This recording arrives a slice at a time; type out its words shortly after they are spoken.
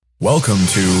Welcome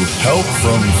to Help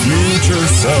from Future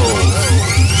Self.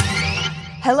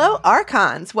 Hello,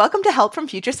 Archons. Welcome to Help from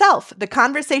Future Self, the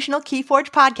conversational Keyforge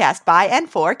podcast by and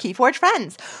for Keyforge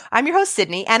friends. I'm your host,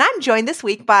 Sydney, and I'm joined this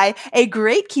week by a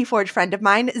great Keyforge friend of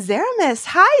mine, Zeramis.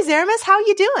 Hi, Zeramis. How are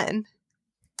you doing?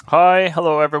 Hi,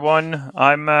 hello everyone.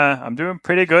 I'm doing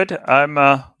pretty good. I'm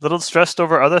a little stressed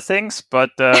over other things,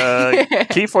 but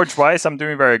Keyforge-wise, I'm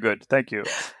doing very good. Thank you.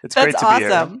 It's great to be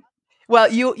here. Well,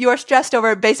 you are stressed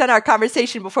over, based on our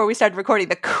conversation before we started recording,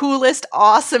 the coolest,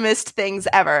 awesomest things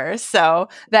ever. So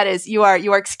that is, you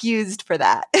are excused for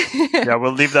that. Yeah,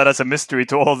 we'll leave that as a mystery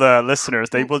to all the listeners.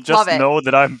 They will just know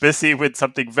that I'm busy with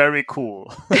something very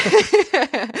cool.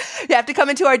 You have to come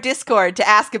into our Discord to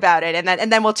ask about it,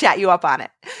 and then we'll chat you up on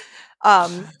it.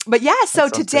 But yeah, so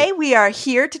today we are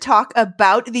here to talk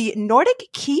about the Nordic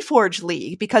Keyforge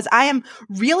League because I am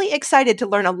really excited to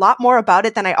learn a lot more about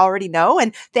it than I already know.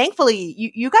 And thankfully,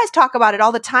 you guys talk about it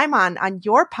all the time on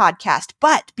your podcast.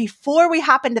 But before we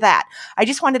hop into that, I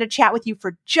just wanted to chat with you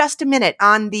for just a minute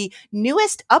on the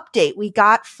newest update we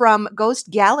got from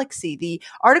Ghost Galaxy, the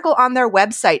article on their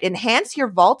website, Enhance Your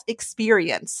Vault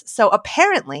Experience. So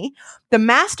apparently, the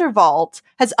Master Vault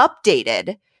has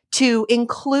updated to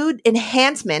include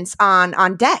enhancements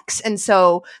on decks. And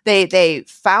so they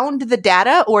found the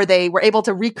data, or they were able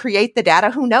to recreate the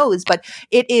data, who knows, but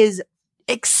it is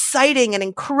exciting and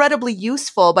incredibly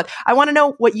useful. But I want to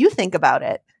know what you think about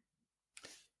it.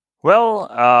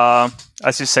 Well,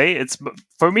 as you say,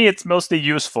 for me, it's mostly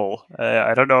useful.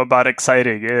 I don't know about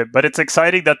exciting, but it's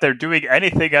exciting that they're doing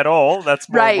anything at all. That's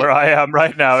more right where I am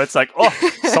right now. It's like,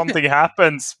 something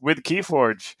happens with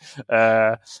Keyforge.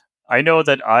 I know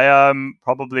that I am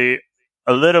probably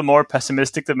a little more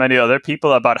pessimistic than many other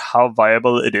people about how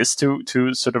viable it is to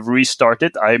sort of restart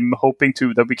it. I'm hoping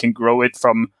that we can grow it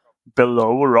from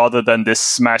below rather than this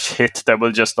smash hit that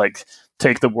will just like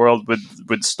take the world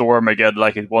with storm again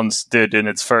like it once did in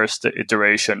its first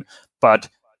iteration. But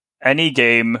any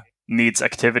game needs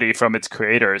activity from its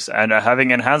creators, and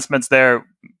having enhancements there,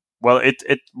 well,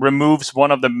 it removes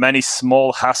one of the many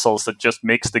small hassles that just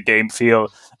makes the game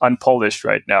feel unpolished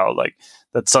right now. Like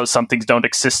that, some things don't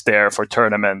exist there for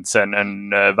tournaments and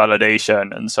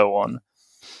validation and so on.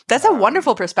 That's a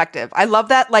wonderful perspective. I love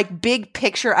that like big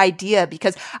picture idea,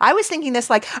 because I was thinking this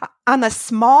like on a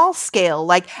small scale,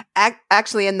 like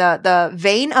actually in the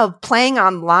vein of playing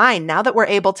online. Now that we're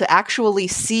able to actually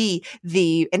see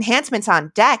the enhancements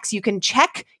on decks, you can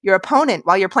check your opponent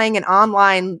while you're playing an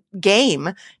online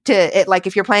game like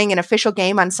if you're playing an official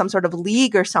game on some sort of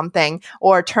league or something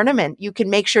or tournament, you can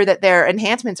make sure that their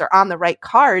enhancements are on the right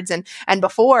cards. And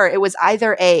before it was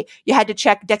either you had to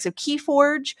check decks of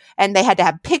Keyforge and they had to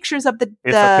have pictures of the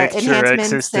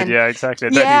enhancements. Existed, yeah, exactly.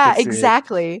 Yeah,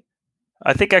 exactly.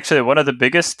 I think actually one of the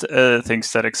biggest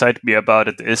things that excite me about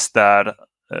it is that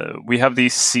we have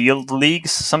these sealed leagues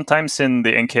sometimes in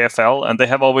the NKFL, and they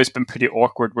have always been pretty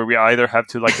awkward, where we either have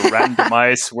to like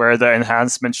randomize where the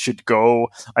enhancements should go.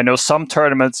 I know some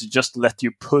tournaments just let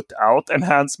you put out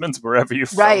enhancements wherever you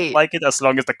felt like it, as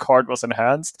long as the card was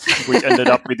enhanced, which ended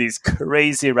up with these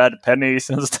crazy red pennies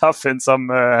and stuff in some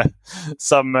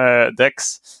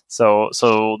decks. So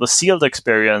the sealed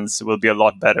experience will be a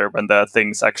lot better when the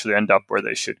things actually end up where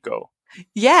they should go.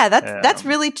 Yeah, that's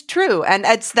really true. And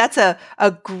that's a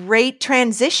great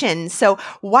transition. So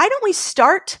why don't we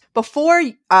start, before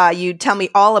you tell me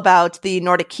all about the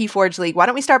Nordic Keyforge League, why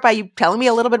don't we start by you telling me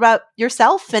a little bit about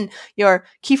yourself and your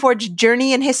Keyforge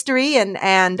journey and history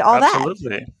and all that?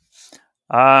 Absolutely.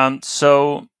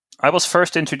 So I was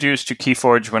first introduced to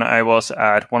Keyforge when I was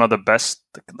at one of the best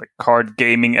card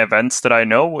gaming events that I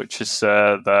know, which is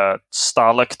the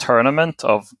Stalek tournament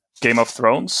of Game of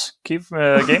Thrones game,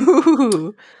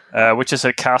 which is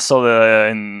a castle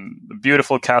a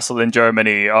beautiful castle in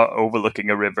Germany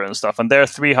overlooking a river and stuff. And there are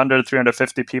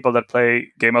 350 people that play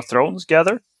Game of Thrones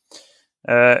gather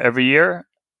every year.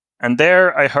 And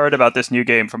there I heard about this new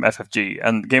game from FFG.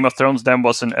 And Game of Thrones then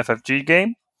was an FFG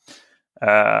game.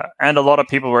 And a lot of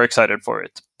people were excited for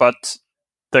it. But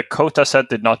the Kota set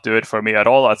did not do it for me at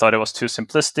all. I thought it was too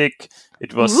simplistic.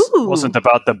 It wasn't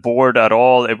about the board at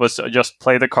all. It was just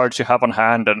play the cards you have on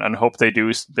hand and hope they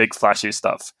do big flashy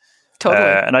stuff. Totally.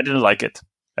 And I didn't like it.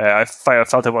 I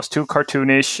felt it was too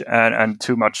cartoonish and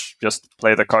too much just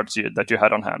play the cards that you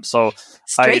had on hand. So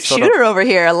straight shooter over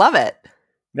here. I love it.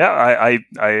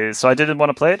 Yeah, so I didn't want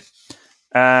to play it.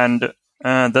 And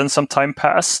then some time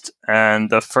passed and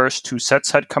the first two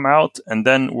sets had come out, and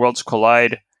then Worlds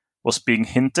Collide was being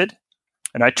hinted,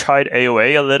 and I tried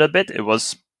AOA a little bit. It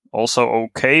was also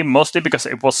okay, mostly because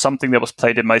it was something that was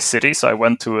played in my city, so I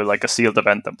went to a sealed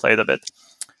event and played a bit.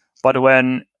 But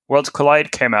when Worlds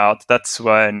Collide came out, that's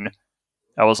when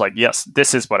I was like, yes,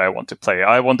 this is what I want to play.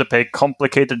 I want to play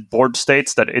complicated board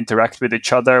states that interact with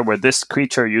each other, where this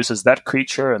creature uses that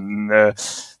creature, and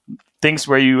things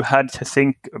where you had to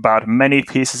think about many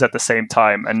pieces at the same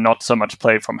time and not so much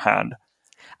play from hand.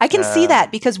 I can see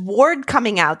that, because Ward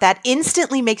coming out, that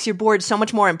instantly makes your board so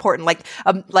much more important.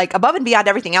 Like above and beyond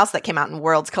everything else that came out in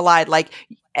Worlds Collide, like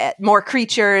more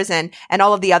creatures and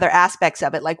all of the other aspects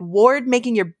of it. Like Ward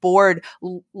making your board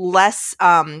less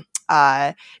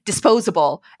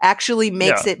disposable actually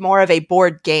makes it more of a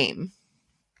board game.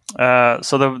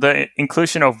 So the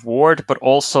inclusion of Ward, but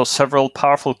also several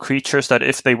powerful creatures that,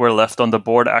 if they were left on the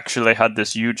board, actually had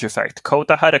this huge effect.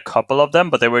 Kota had a couple of them,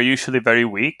 but they were usually very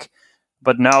weak.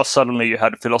 But now suddenly you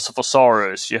had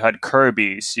Philosophosaurus, you had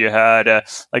Kirby's, you had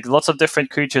like lots of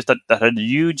different creatures that had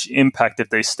huge impact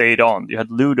if they stayed on. You had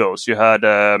Ludos, you had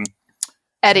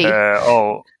Eddie.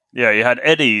 You had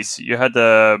Eddie's, you had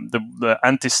the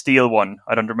anti-steel one.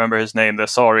 I don't remember his name, the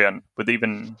Saurian with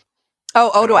even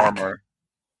Odoak. Armor.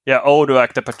 Yeah,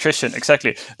 Odoak, the patrician,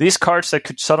 exactly. These cards that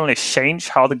could suddenly change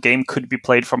how the game could be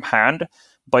played from hand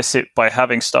by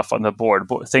having stuff on the board,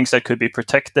 things that could be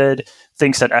protected,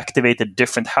 things that activated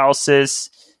different houses,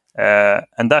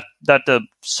 and that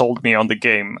sold me on the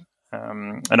game,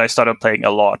 and I started playing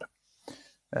a lot.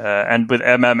 And with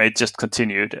MM, it just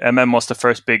continued. MM was the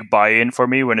first big buy-in for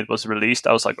me when it was released.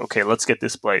 I was like, okay, let's get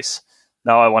this place.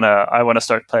 Now I wanna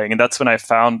start playing, and that's when I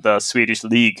found the Swedish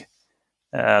League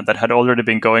that had already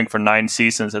been going for 9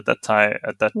 seasons at that time.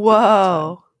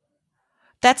 Whoa. Time.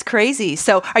 That's crazy.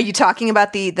 So are you talking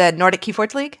about the Nordic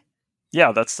Keyforge League?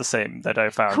 Yeah, that's the same that I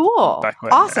found back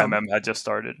when MM had just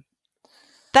started.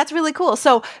 That's really cool.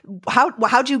 So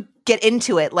how'd you get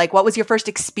into it? Like, what was your first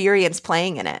experience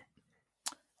playing in it?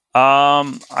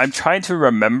 I'm trying to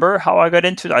remember how I got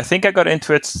into it. I think I got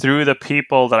into it through the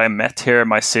people that I met here in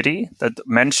my city that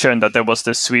mentioned that there was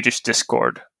this Swedish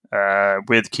Discord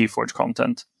with Keyforge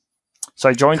content. So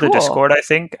I joined the Discord, I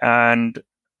think, and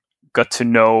got to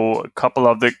know a couple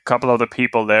of the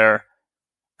people there,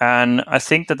 and I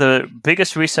think that the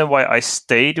biggest reason why I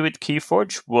stayed with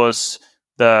Keyforge was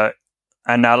the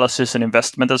analysis and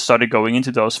investment that started going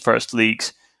into those first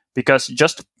leagues. Because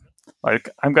just like,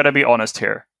 I'm gonna be honest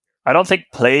here, I don't think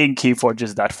playing Keyforge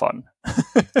is that fun.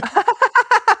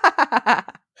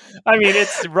 I mean,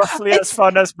 it's roughly as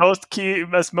fun as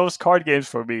most card games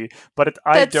for me, but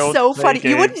that's so funny.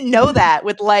 Games. You wouldn't know that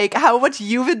with like how much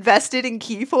you've invested in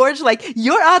Keyforge. Like,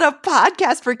 you're on a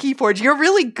podcast for Keyforge. You're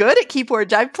really good at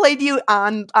Keyforge. I've played you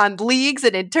on leagues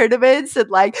and in tournaments, and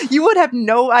like, you would have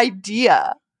no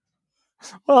idea.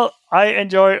 Well, I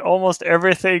enjoy almost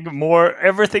everything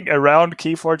around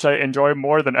Keyforge. I enjoy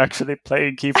more than actually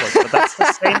playing Keyforge. But that's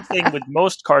the same thing with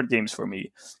most card games for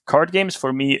me. Card games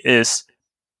for me is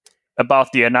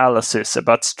about the analysis,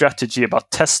 about strategy,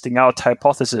 about testing out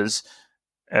hypotheses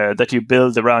that you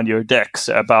build around your decks,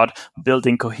 about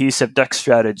building cohesive deck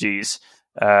strategies.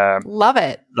 Love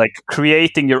it. Like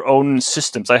creating your own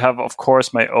systems. I have, of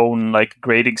course, my own like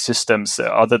grading systems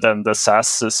other than the SAS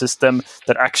system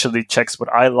that actually checks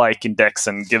what I like in decks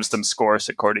and gives them scores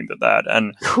according to that.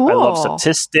 And I love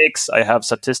statistics. I have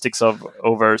statistics of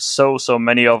over so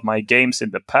many of my games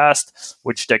in the past,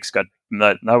 which decks got.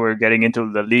 Now we're getting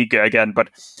into the league again, but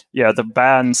yeah, the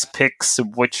bands picks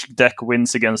which deck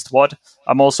wins against what.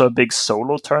 I'm also a big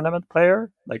solo tournament player.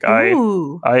 Like I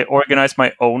organize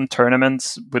my own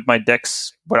tournaments with my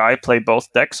decks where I play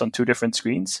both decks on 2 different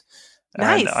screens.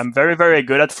 Nice. And I'm very, very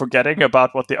good at forgetting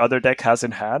about what the other deck has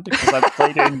in hand, because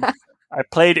I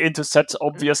played into such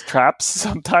obvious traps.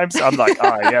 Sometimes I'm like,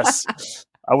 yes,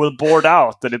 I will board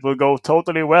out and it will go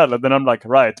totally well. And then I'm like,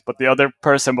 right, but the other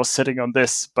person was sitting on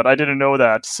this, but I didn't know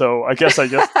that. So I guess I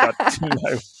just got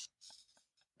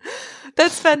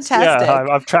That's fantastic. Yeah,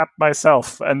 I've trapped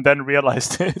myself and then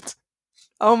realized it.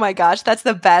 Oh my gosh, that's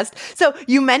the best. So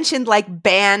you mentioned like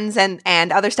bans and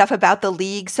other stuff about the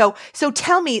league. So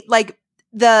tell me, like,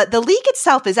 the league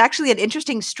itself is actually an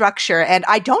interesting structure, and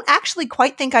I don't actually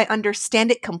quite think I understand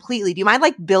it completely. Do you mind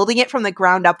like building it from the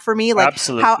ground up for me? Like,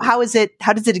 absolutely. How does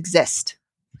it exist?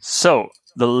 So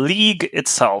the league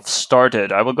itself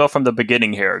started, I will go from the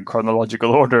beginning here in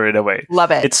chronological order in a way.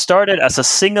 Love it. It started as a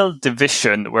single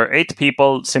division where 8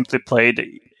 people simply played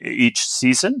each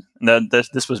season. And then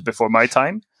this was before my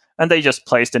time. And they just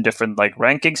placed in different like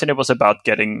rankings, and it was about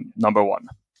getting number 1.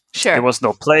 Sure. There was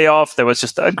no playoff. There was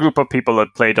just a group of people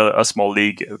that played a small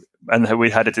league, and we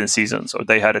had it in seasons, or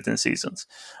they had it in seasons.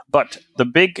 But the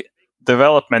big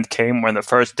development came when the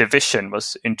first division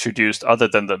was introduced other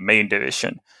than the main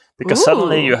division. Because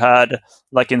suddenly you had,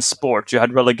 like in sport, you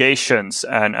had relegations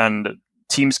and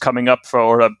teams coming up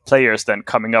or players then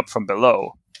coming up from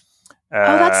below.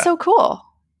 That's so cool.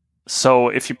 So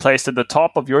if you placed at the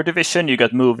top of your division, you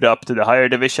got moved up to the higher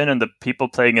division, and the people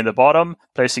placing in the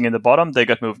bottom, they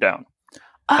got moved down.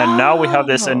 And now we have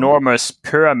this enormous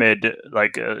pyramid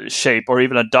shape, or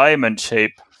even a diamond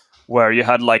shape, where you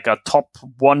had like a top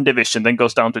 1 division, then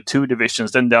goes down to 2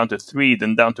 divisions, then down to 3,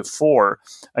 then down to 4.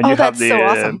 And you have so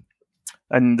awesome.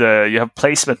 And you have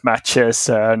placement matches,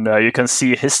 and you can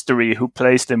see history, who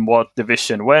placed in what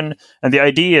division when. And the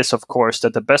idea is, of course,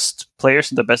 that the best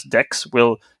players and the best decks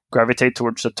will gravitate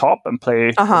towards the top and play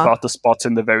about the spots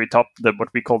in the very top, what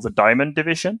we call the diamond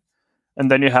division.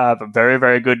 And then you have very,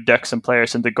 very good decks and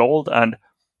players in the gold. And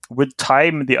with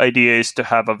time, the idea is to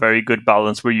have a very good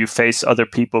balance where you face other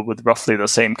people with roughly the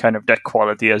same kind of deck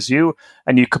quality as you,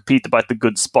 and you compete about the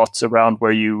good spots around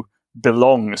where you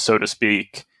belong, so to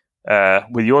speak,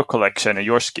 with your collection and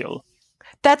your skill.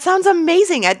 That sounds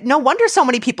amazing. No wonder so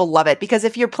many people love it, because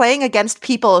if you're playing against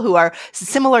people who are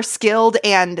similar skilled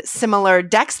and similar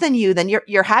decks than you, then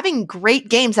you're having great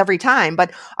games every time.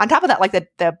 But on top of that, like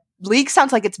the league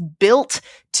sounds like it's built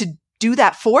to do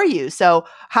that for you. So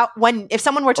if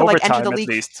someone were to Over like enter time, the league,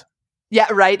 at least. Yeah,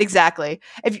 right, exactly.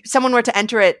 If someone were to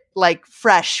enter it like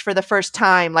fresh for the first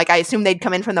time, like I assume they'd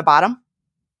come in from the bottom?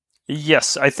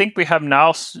 Yes, I think we have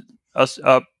now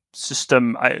a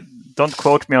system. Don't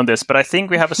quote me on this, but I think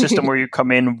we have a system where you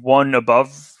come in 1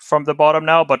 above from the bottom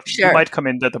now, but you might come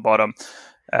in at the bottom.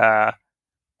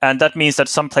 And that means that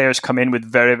some players come in with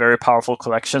very, very powerful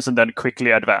collections and then quickly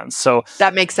advance. So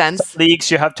that makes sense. Leagues,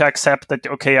 you have to accept that,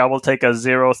 okay, I will take a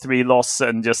 0-3 loss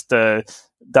and just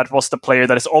that was the player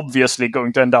that is obviously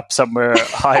going to end up somewhere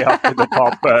high up in the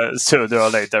top sooner or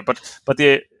later. But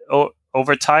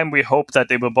over time, we hope that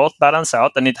they will both balance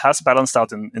out, and it has balanced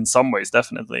out in some ways,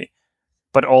 definitely.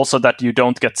 But also that you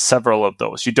don't get several of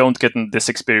those. You don't get this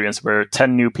experience where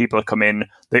 10 new people come in,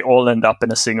 they all end up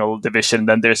in a single division,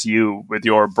 then there's you with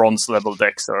your bronze level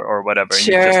decks or whatever. And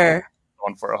you just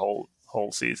on for a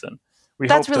whole season.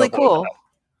 That's really cool.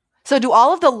 So do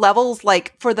all of the levels,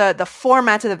 like for the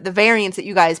formats of the variants that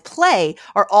you guys play,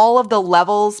 are all of the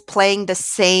levels playing the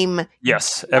same?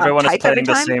 Yes, everyone is playing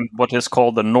the same, what is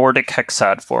called the Nordic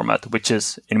Hexad format, which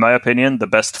is, in my opinion, the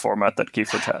best format that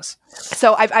Keyforge has.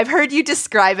 So I've heard you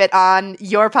describe it on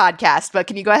your podcast, but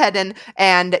can you go ahead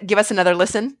and give us another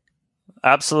listen?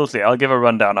 Absolutely. I'll give a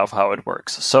rundown of how it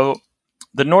works. So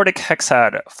the Nordic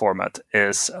Hexad format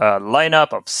is a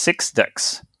lineup of 6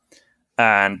 decks,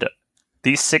 and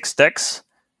these 6 decks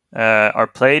are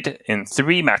played in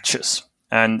 3 matches.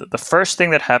 And the first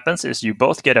thing that happens is you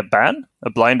both get a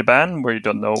blind ban, where you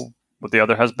don't know what the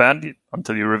other has banned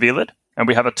until you reveal it. And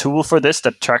we have a tool for this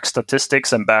that tracks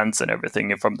statistics and bans and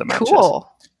everything from the matches. Cool.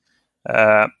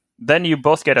 Then you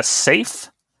both get a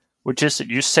safe, which is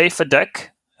you safe a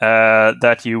deck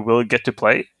that you will get to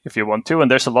play if you want to.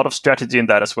 And there's a lot of strategy in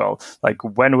that as well. Like,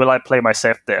 when will I play my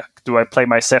safe deck? Do I play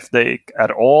my safe deck at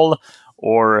all?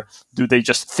 Or do they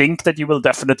just think that you will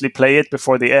definitely play it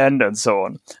before the end, and so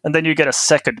on? And then you get a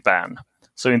second ban.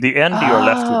 So in the end, you're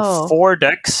left with 4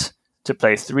 decks to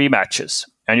play 3 matches.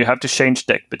 And you have to change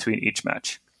deck between each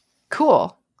match.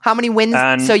 Cool. How many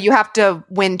wins? So you have to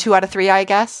win 2 out of 3, I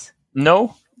guess?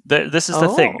 No. This is the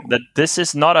thing. That this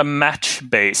is not a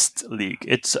match-based league.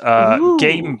 It's a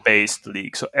game-based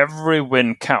league. So every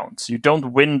win counts. You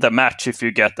don't win the match if you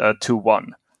get a 2-1.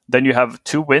 Then you have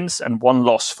 2 wins and 1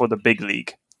 loss for the big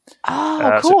league.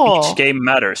 Cool. So each game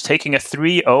matters. Taking a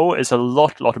 3-0 is a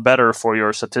lot better for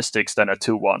your statistics than a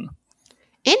 2-1.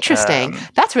 Interesting.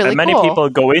 That's really cool. And many people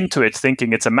go into it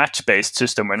thinking it's a match-based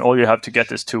system when all you have to get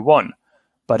is 2-1.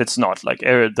 But it's not. Like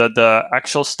the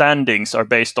actual standings are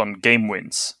based on game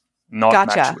wins, not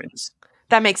match wins.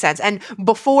 That makes sense. And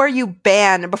before you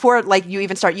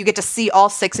even start, you get to see all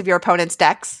 6 of your opponent's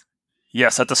decks?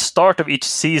 Yes, at the start of each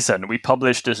season, we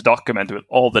publish this document with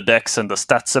all the decks and the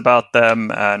stats about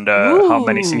them, and how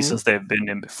many seasons they've been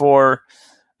in before,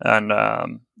 and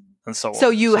so on. So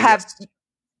you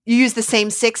use the same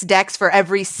 6 decks for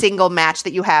every single match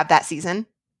that you have that season?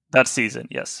 That season,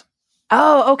 yes.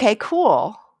 Oh, okay,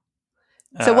 cool.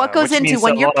 So what goes into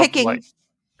when you're picking?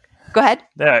 Go ahead.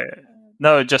 Yeah,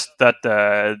 no, just that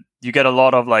you get a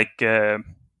lot of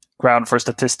ground for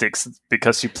statistics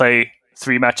because you play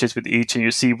 3 matches with each, and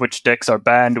you see which decks are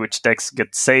banned, which decks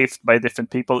get saved by different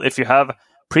people. If you have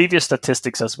previous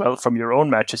statistics as well from your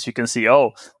own matches, you can see,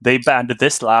 they banned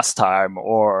this last time,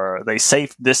 or they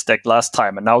saved this deck last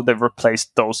time, and now they've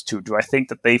replaced those 2. Do I think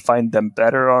that they find them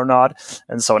better or not?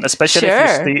 And so on. Especially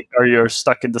if you're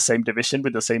stuck in the same division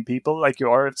with the same people, like you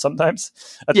are sometimes.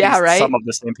 At least some of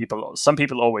the same people. Some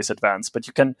people always advance, but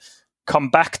you can come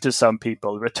back to some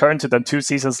people, return to them 2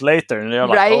 seasons later, and they're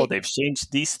like, oh, they've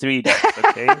changed these 3 decks,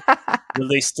 okay? Will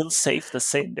they still save the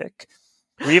same deck?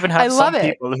 We even have some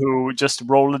people who just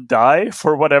roll a die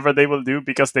for whatever they will do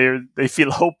because they feel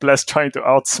hopeless trying to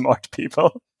outsmart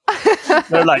people.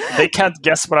 They're like, they can't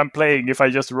guess what I'm playing if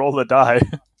I just roll a die.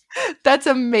 That's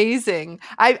amazing.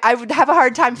 I would have a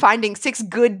hard time finding 6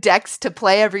 good decks to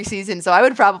play every season, so I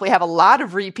would probably have a lot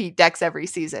of repeat decks every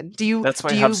season. That's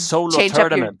why I have solo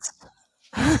tournaments.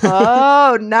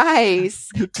 Oh, nice.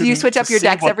 Do you switch up your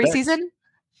decks every season?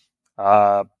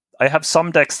 I have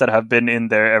some decks that have been in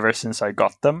there ever since I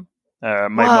got them. My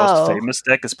most famous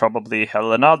deck is probably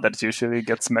Helena. That usually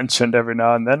gets mentioned every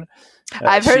now and then.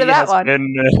 I've heard of that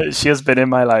one. She has been in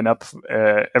my lineup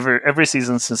every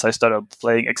season since I started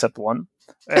playing, except one.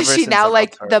 Is she now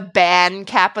like the ban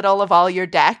capital of all your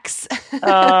decks?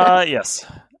 Yes.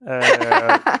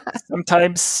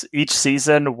 Sometimes each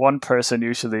season, one person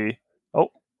usually... Oh,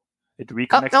 it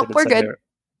reconnected. Oh, no, we're good. There.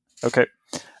 Okay.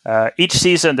 Each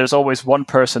season, there's always one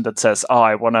person that says,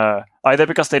 I want to... Either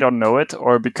because they don't know it,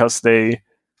 or because they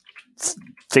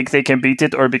think they can beat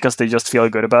it, or because they just feel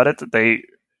good about it. They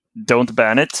don't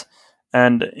ban it.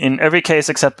 And in every case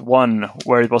except one,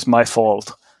 where it was my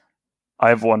fault,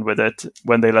 I've won with it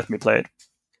when they let me play it.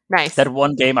 Nice. That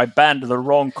one game, I banned the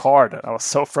wrong card. I was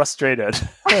so frustrated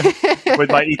with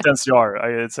my Ethan's Jar.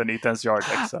 It's an Ethan's Jar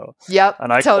deck, so... Yep,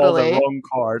 and I called the wrong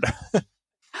card.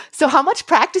 So how much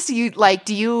practice do you like?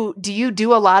 Do you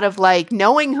do a lot of like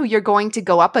knowing who you're going to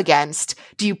go up against?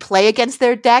 Do you play against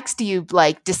their decks? Do you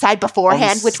like decide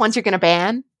beforehand which ones you're going to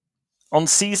ban? On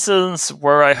seasons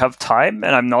where I have time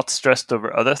and I'm not stressed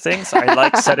over other things, I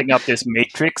like setting up this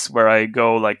matrix where I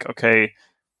go like, okay,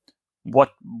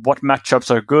 what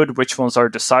matchups are good? Which ones are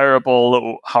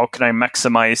desirable? How can I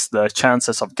maximize the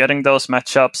chances of getting those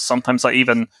matchups? Sometimes I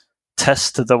even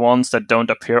test the ones that don't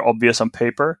appear obvious on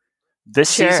paper. This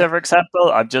season, for example,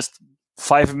 I've just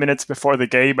 5 minutes before the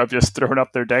game, I've just thrown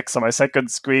up their decks on my second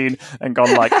screen and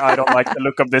gone like, I don't like the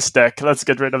look of this deck. Let's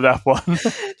get rid of that one.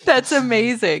 That's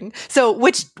amazing. So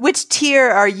which tier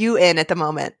are you in at the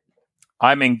moment?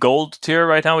 I'm in gold tier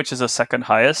right now, which is the second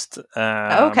highest.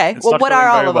 Okay. Well, what are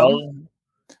all of them?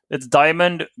 It's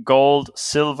diamond, gold,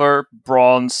 silver,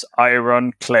 bronze,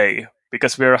 iron, clay.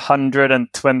 Because we're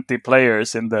 120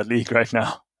 players in the league right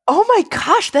now. Oh my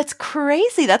gosh, that's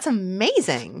crazy. That's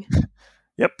amazing.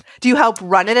 Yep. Do you help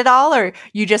run it at all, or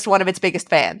you just one of its biggest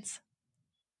fans?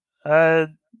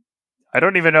 I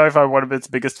don't even know if I'm one of its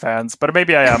biggest fans, but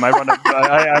maybe I am. I'm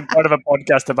part of a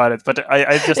podcast about it, but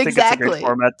I just think it's a great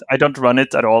format. I don't run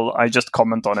it at all. I just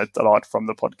comment on it a lot from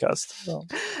the podcast. So.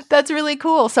 That's really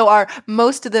cool. So are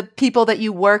most of the people that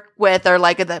you work with, or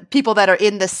like the people that are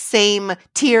in the same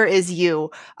tier as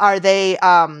you, are they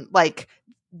like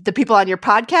the people on your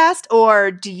podcast, or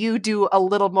do you do a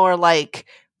little more like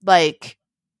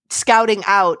scouting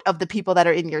out of the people that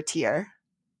are in your tier?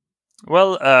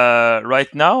 Well, right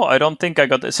now, I don't think I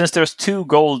got... Since there's 2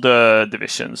 gold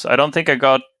divisions, I don't think I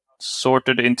got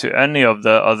sorted into any of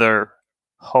the other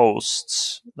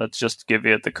hosts. Let's just give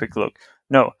it a quick look.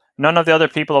 No, none of the other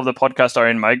people of the podcast are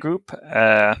in my group.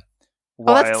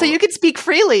 So you can speak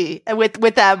freely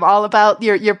with them all about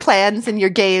your plans and your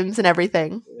games and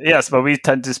everything. Yes, but we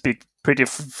tend to speak pretty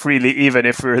freely, even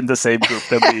if we're in the same group.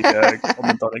 Then we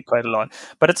comment on it quite a lot.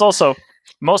 But it's also...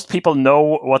 Most people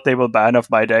know what they will ban of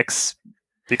my decks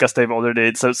because they've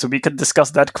already... So we can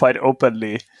discuss that quite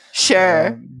openly.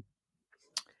 Sure.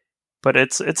 But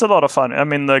it's a lot of fun.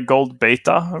 I'm in the gold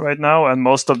beta right now, and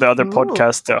most of the other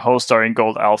podcast hosts are in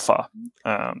gold alpha.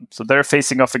 So they're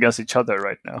facing off against each other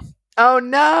right now. Oh,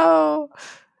 no.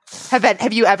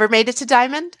 Have you ever made it to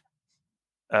Diamond?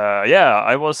 Yeah,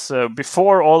 I was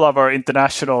before all of our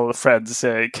international friends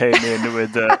came in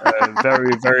with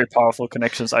very, very powerful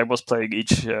connections. I was playing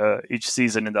each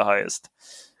season in the highest.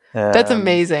 That's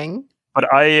amazing.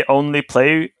 But I only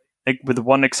play, with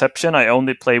one exception, I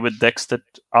only play with decks that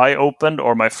I opened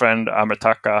or my friend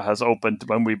Amertaka has opened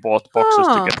when we bought boxes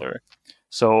together.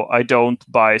 So I don't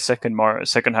buy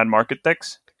second-hand market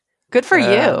decks. Good for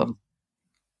you.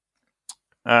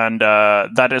 And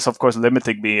that is, of course,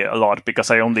 limiting me a lot because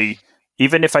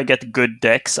even if I get good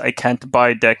decks, I can't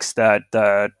buy decks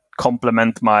that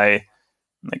complement my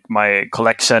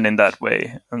collection in that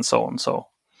way, and so on. So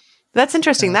that's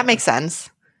interesting. That makes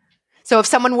sense. So if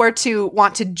someone were to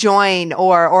want to join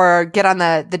or get on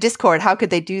the Discord, how could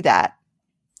they do that?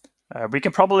 We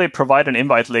can probably provide an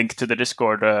invite link to the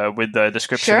Discord with the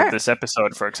description of this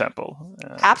episode, for example.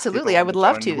 Absolutely, I would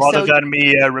love to. Rather than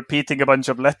me repeating a bunch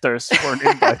of letters for an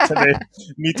invite, and they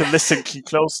need to listen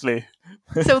closely.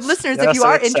 So listeners, if you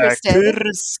are interested...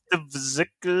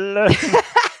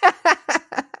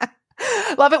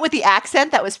 Love it with the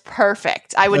accent. That was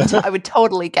perfect. I would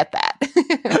totally get that.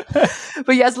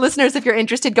 But yes, listeners, if you're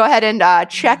interested, go ahead and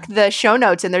check the show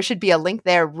notes, and there should be a link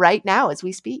there right now as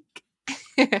we speak.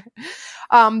 Do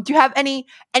you have any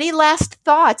last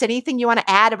thoughts? Anything you want to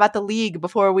add about the league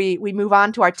before we move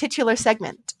on to our titular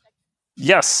segment?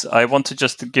 Yes, I want to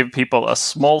just give people a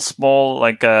small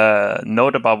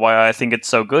note about why I think it's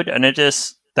so good, and it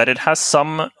is that it has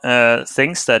some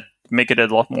things that make it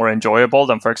a lot more enjoyable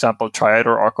than, for example, Triad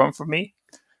or Archon for me.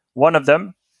 One of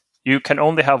them, you can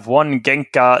only have one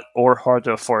Genka or Heart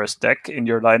of Forest deck in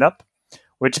your lineup,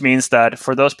 which means that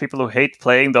for those people who hate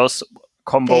playing those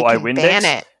combo I win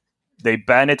decks, they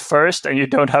ban it first and you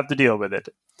don't have to deal with it.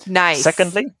 Nice.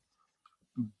 Secondly,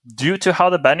 due to how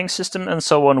the banning system and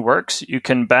so on works, you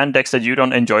can ban decks that you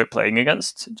don't enjoy playing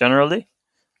against, generally.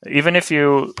 Even if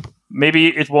maybe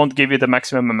it won't give you the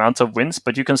maximum amount of wins,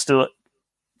 but you can still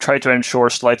try to ensure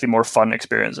slightly more fun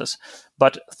experiences.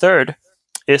 But third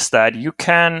is that you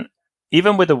can,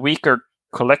 even with a weaker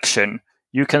collection,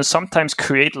 you can sometimes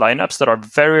create lineups that are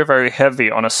very, very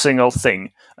heavy on a single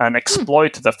thing and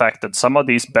exploit the fact that some of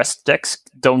these best decks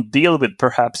don't deal with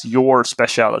perhaps your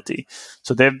specialty.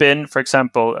 So they've been, for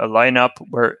example, a lineup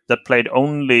that played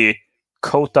only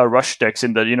Kota Rush decks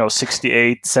in the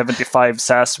 68, 75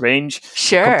 SAS range,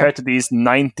 compared to these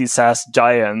 90 SAS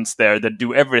giants there that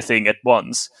do everything at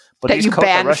once. But that these you Kota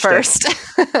ban Rush first.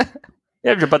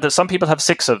 Yeah, but some people have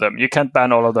 6 of them. You can't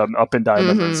ban all of them up in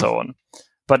Diamond and so on.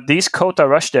 But these Kota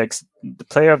Rush decks, the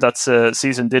player of that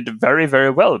season did very,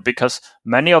 very well, because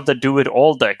many of the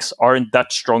do-it-all decks aren't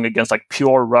that strong against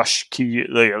pure Rush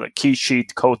key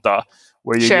sheet Kota,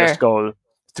 where you just go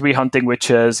 3 Hunting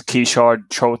Witches, Key Shard,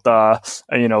 Chota,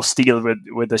 and steal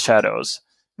with the shadows.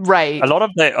 Right. A lot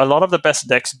of the best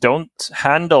decks don't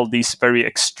handle these very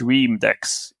extreme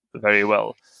decks very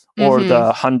well, or the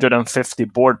 150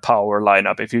 board power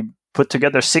lineup. If you put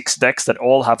together 6 decks that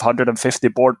all have 150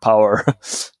 board power,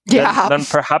 then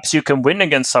perhaps you can win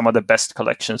against some of the best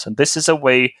collections. And this is a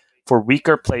way for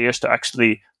weaker players to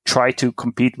actually try to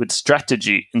compete with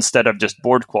strategy instead of just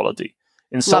board quality.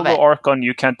 In Solo Archon,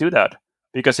 you can't do that.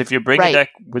 Because if you bring a deck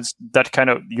with that kind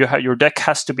of... your deck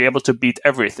has to be able to beat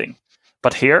everything.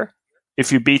 But here,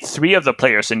 if you beat 3 of the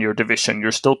players in your division,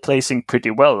 you're still placing pretty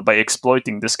well by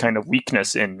exploiting this kind of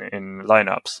weakness in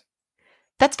lineups.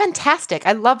 That's fantastic.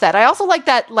 I love that. I also like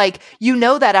that,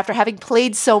 that after having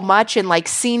played so much and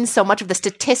seen so much of the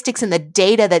statistics and the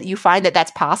data that you find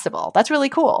that's possible. That's really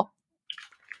cool.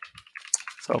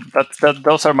 So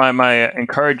those are my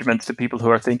encouragements to people who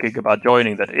are thinking about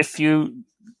joining, that if you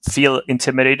feel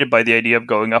intimidated by the idea of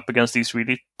going up against these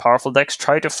really powerful decks,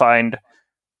 try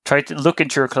to look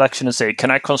into your collection and say,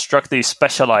 can I construct these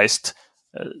specialized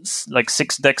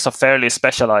 6 decks of fairly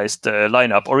specialized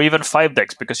lineup, or even 5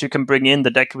 decks, because you can bring in the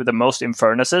deck with the most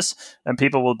Infernuses and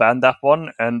people will ban that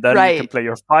one, and then you can play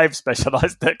your 5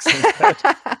 specialized decks instead.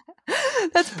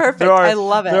 That's perfect. I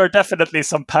love it. There are definitely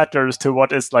some patterns to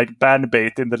what is ban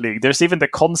bait in the league. There's even the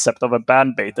concept of a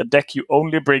ban bait, a deck you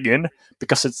only bring in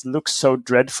because it looks so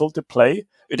dreadful to play.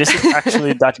 It isn't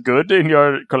actually that good in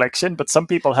your collection, but some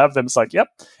people have them. It's yep,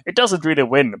 it doesn't really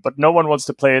win, but no one wants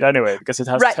to play it anyway because it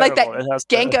has terrible... like that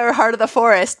Genka or Heart of the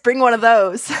Forest. Bring one of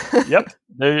those. Yep.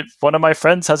 One of my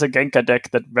friends has a Genka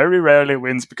deck that very rarely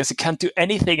wins because he can't do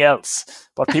anything else,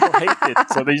 but people hate it,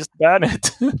 so they just ban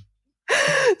it.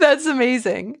 That's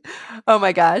amazing. Oh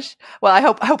my gosh. Well, I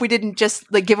hope we didn't just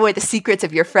give away the secrets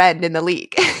of your friend in the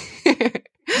league.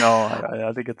 No,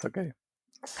 I think it's okay.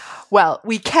 Well,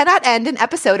 we cannot end an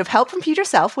episode of Help from Future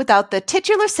Self without the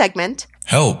titular segment,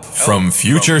 Help from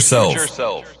Future Self.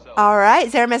 All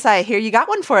right, Zaramis, I hear you got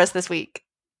one for us this week.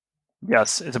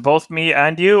 Yes, it's both me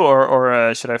and you,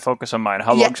 or should I focus on mine?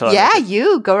 How long shall I? Yeah,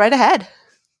 you go right ahead.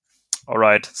 All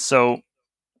right, so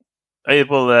it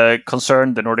will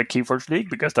concern the Nordic Keyforge League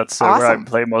because that's where I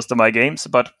play most of my games.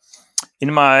 But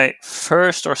in my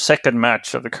first or second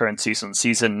match of the current season,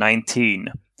 season 19,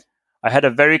 I had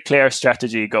a very clear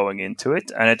strategy going into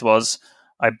it, and it was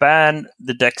I ban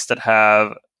the decks that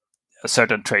have a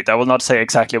certain trait. I will not say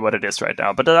exactly what it is right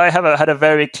now, but I had a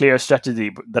very clear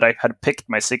strategy that I had picked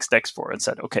my 6 decks for and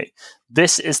said, okay,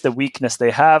 this is the weakness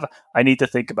they have. I need to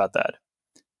think about that.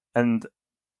 And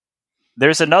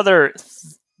there's another...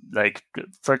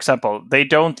 for example, they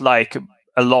don't like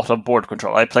a lot of board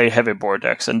control. I play heavy board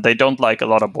decks, and they don't like a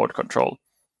lot of board control.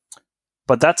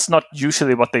 But that's not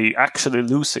usually what they actually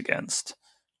lose against.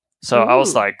 So I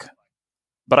was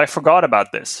but I forgot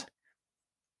about this.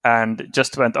 And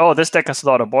just went, this deck has a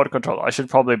lot of board control. I should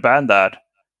probably ban that.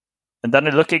 And then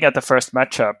looking at the first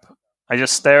matchup, I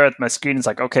just stare at my screen. It's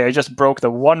like, okay, I just broke the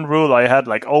one rule I had,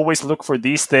 like always look for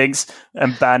these things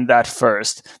and ban that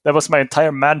first. That was my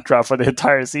entire mantra for the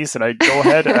entire season. I go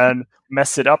ahead and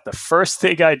mess it up the first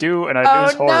thing I do, and I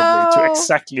lose horribly to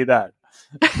exactly that.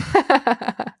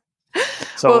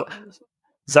 So,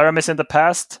 Zaramis in the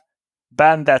past,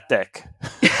 ban that deck.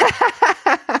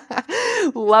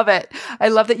 Love it. I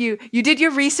love that you did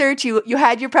your research, you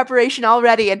had your preparation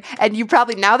already, and you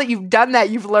probably, now that you've done that,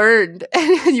 you've learned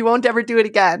and you won't ever do it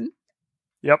again.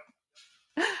 Yep.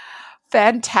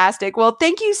 Fantastic. Well,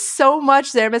 thank you so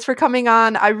much, Zaramis, for coming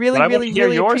on. I really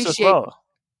appreciate as well.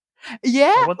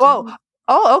 Yeah. Oh,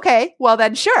 okay. Well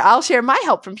then, sure. I'll share my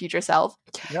help from Future Self.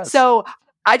 Yes. So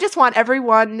I just want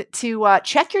everyone to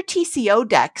check your TCO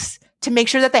decks to make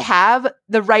sure that they have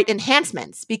the right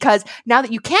enhancements, because now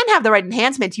that you can have the right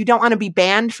enhancements, you don't want to be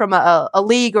banned from a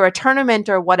league or a tournament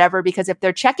or whatever, because if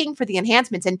they're checking for the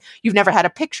enhancements and you've never had a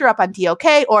picture up on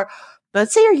TOK, or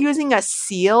let's say you're using a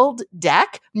sealed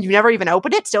deck and you've never even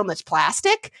opened it, still in this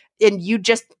plastic, and you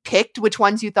just picked which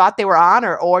ones you thought they were on,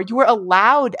 or you were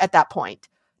allowed at that point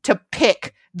to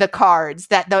pick the cards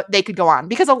that they could go on,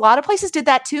 because a lot of places did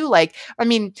that too. Like, I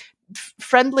mean,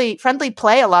 friendly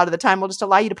play a lot of the time will just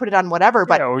allow you to put it on whatever,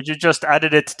 but or you just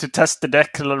added it to test the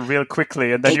deck real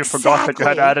quickly, and then you forgot that you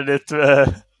had added it.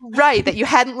 Right, that you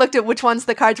hadn't looked at which ones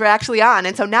the cards were actually on.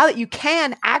 And so now that you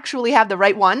can actually have the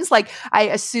right ones, like I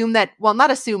assume that, well,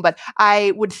 not assume, but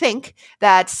I would think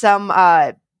that some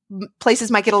places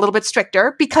might get a little bit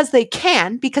stricter because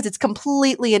it's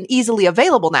completely and easily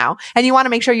available now. And you want to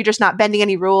make sure you're just not bending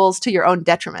any rules to your own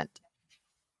detriment.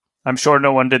 I'm sure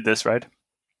no one did this, right?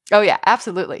 Oh, yeah,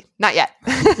 absolutely. Not yet.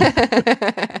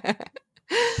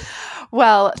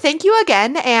 Well, thank you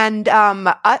again. And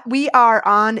we are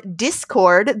on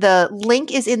Discord. The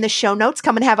link is in the show notes.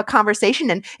 Come and have a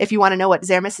conversation. And if you want to know what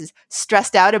Zaramis is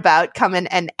stressed out about, come in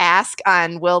and ask,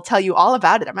 and we'll tell you all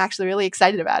about it. I'm actually really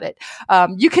excited about it.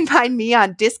 You can find me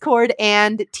on Discord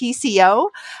and TCO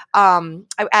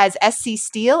as SC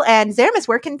Steel. And Zaramis,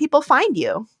 where can people find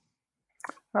you?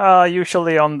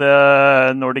 Usually on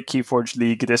the Nordic Keyforge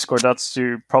League Discord. That's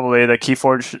probably the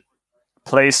Keyforge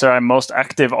place I'm most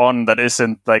active on that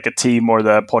isn't like a team or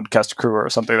the podcast crew or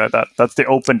something like that. That's the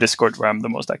open Discord where I'm the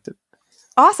most active.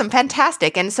 Awesome.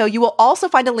 Fantastic. And so you will also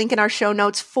find a link in our show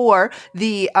notes for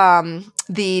the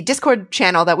Discord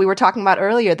channel that we were talking about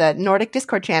earlier, the Nordic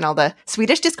Discord channel, the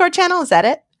Swedish Discord channel. Is that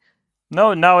it?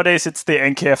 No, nowadays it's the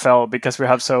NKFL, because we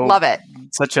have Love it.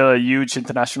 Such a huge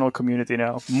international community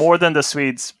now, more than the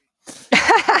Swedes.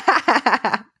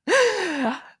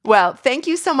 Well, thank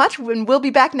you so much. And we'll be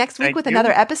back next week with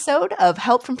another episode of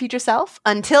Help from Future Self.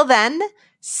 Until then,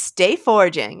 stay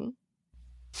forging.